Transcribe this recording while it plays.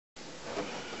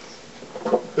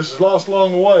This is Lost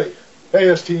Along the Way.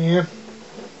 ASTM.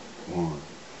 1,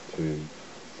 2,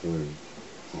 3,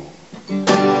 4.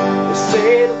 They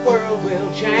say the world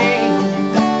will change,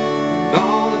 and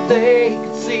only they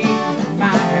can see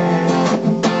my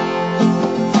hand.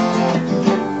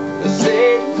 They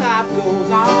say life goes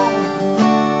on,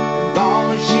 and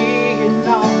only she can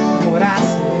know what I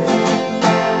said.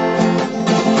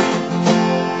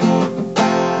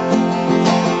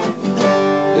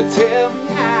 They tell me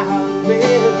how to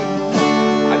live,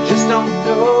 I just don't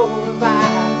know if I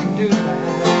can do that.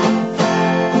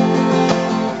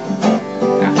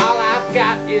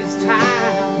 It's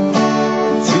time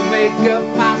to make up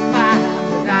my mind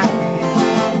that I can.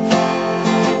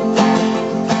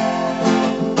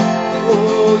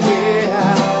 Oh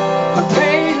yeah, a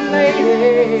pretty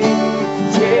lady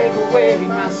take away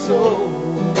my soul.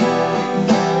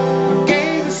 I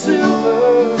gave her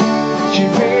silver, she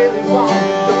really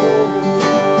wanted gold.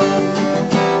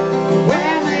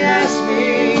 When they asked me,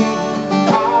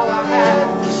 all I had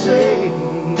to say,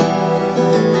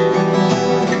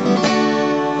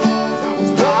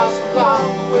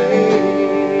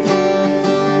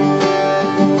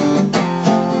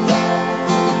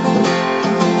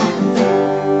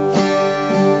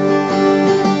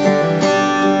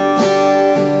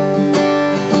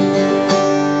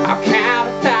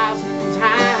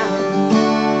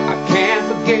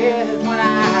 when I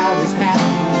was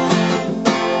happy.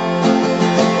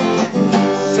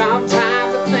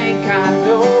 Sometimes I think I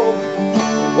know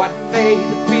what made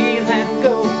the feeling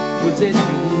go was in me.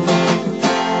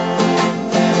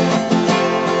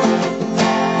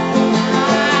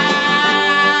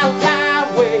 I lie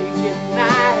awake at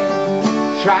night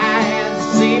trying to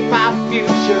see my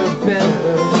future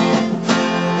better.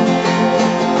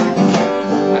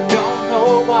 I don't know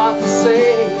what to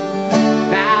say.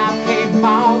 Now I came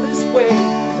all this way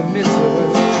to miss her.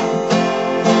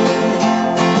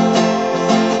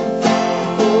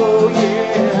 Oh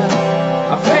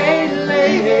yeah, a pretty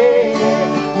lady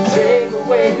take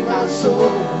away my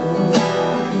soul.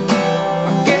 I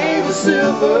gave her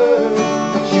silver,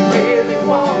 she really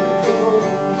wanted gold.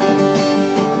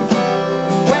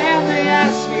 When they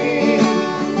asked me,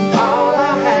 all I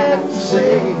had to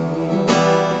say,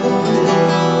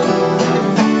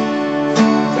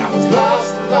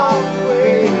 lost along the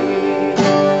way.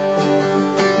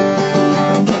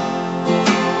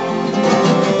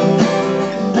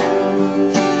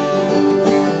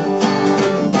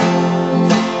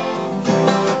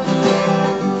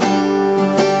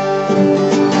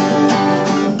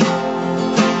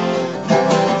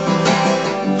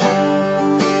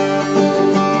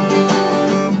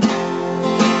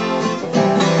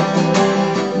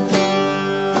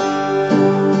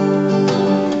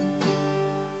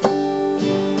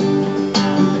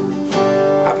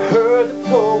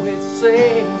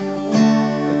 Say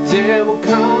there will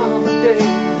come a day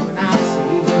when I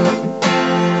see,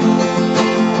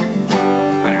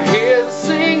 and I hear the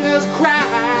singers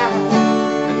cry,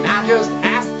 and I just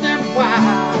ask them why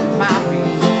it might be.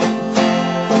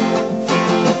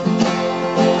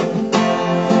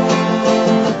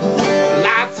 Well, I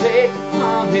take a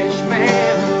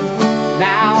punishment.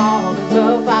 Now all the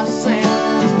love I've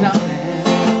sent is nothing.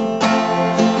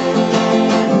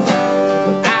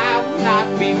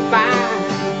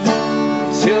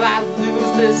 Till I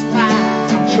lose this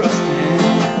mind I'm trusting.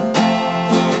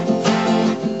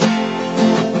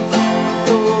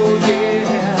 Oh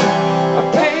yeah, a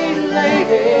pretty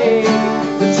lady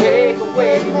to take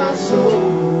away my soul.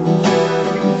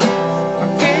 I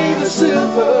gave her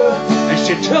silver and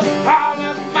she took all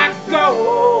of my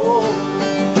gold.